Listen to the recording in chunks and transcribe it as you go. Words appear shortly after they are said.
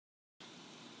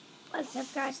What's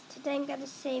up, guys? Today I'm gonna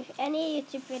save any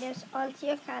YouTube videos onto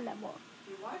your channel.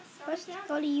 First,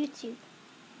 go to YouTube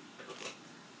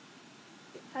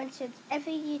and search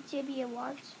every YouTube you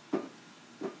want. You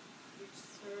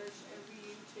search every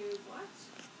YouTube what?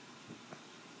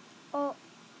 Or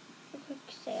a quick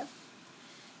save.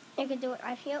 You can do it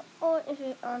right here, or if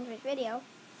you're on the video,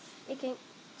 you can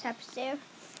tap save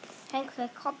and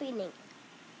click copy link.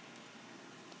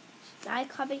 Now I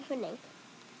copy the link.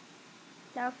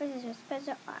 Now this is a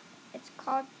special app. It's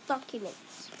called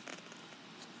Documents.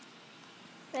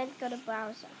 Then go to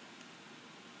browser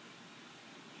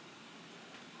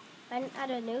and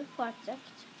add a new project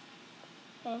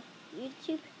and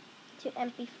YouTube to MP3.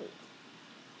 I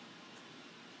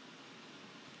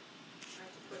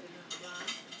have to put it in a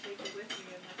glass and take it with me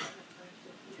and I have time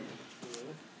to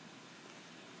hear.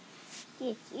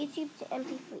 Yes, YouTube to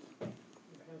MP3.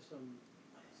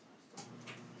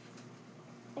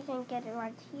 I can get it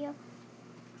right here.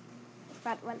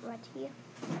 That one right here.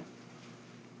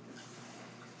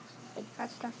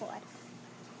 That's the forward.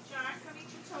 Jack, come eat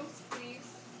your toast,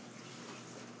 please.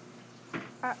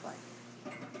 That one.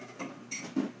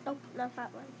 Nope, not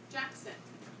that one. Jackson,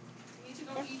 you need to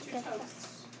go eat your toast.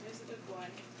 There's a good boy.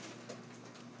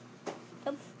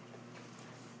 Nope.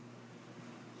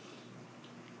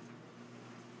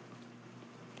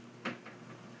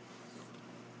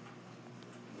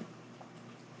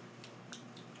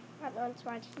 That one's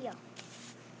right here.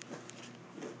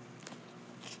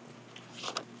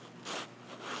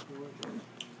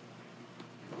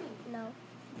 No.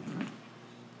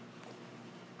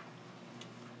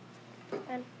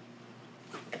 And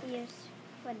here's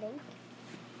the link.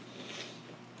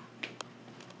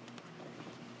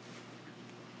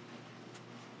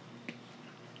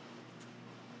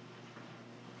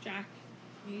 Jack,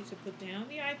 you need to put down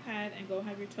the iPad and go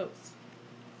have your toast.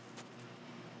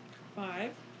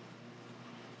 5,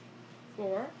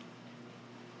 4,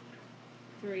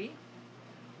 3,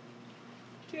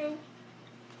 2,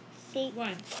 See,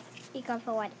 1. you go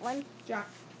for white one. Jack,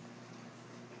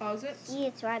 pause it. See,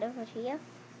 it's right over here.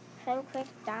 Then click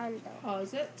download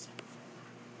Pause it.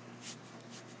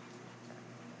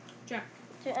 Jack.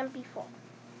 to MP4.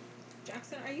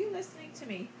 Jackson, are you listening to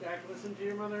me? Jack, listen to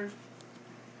your mother.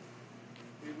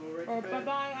 You go right Or to bed.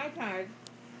 bye-bye iPad.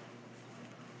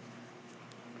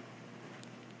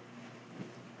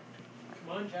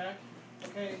 Come on, Jack.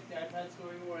 Okay, the iPad's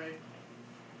going away.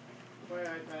 Goodbye,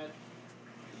 iPad.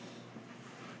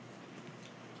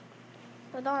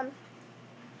 Hold on.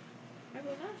 I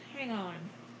will not hang on.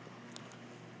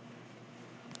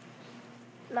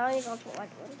 Now you go for white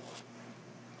one.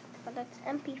 But that's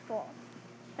MP4.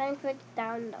 Then click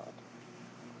download.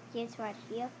 It's right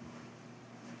here.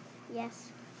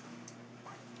 Yes.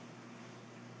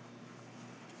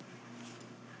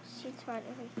 See, it's right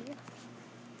over here.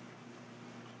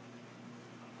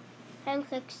 Then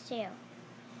click save.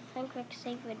 Then click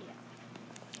save video.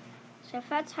 So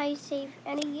that's how you save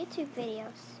any YouTube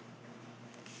videos.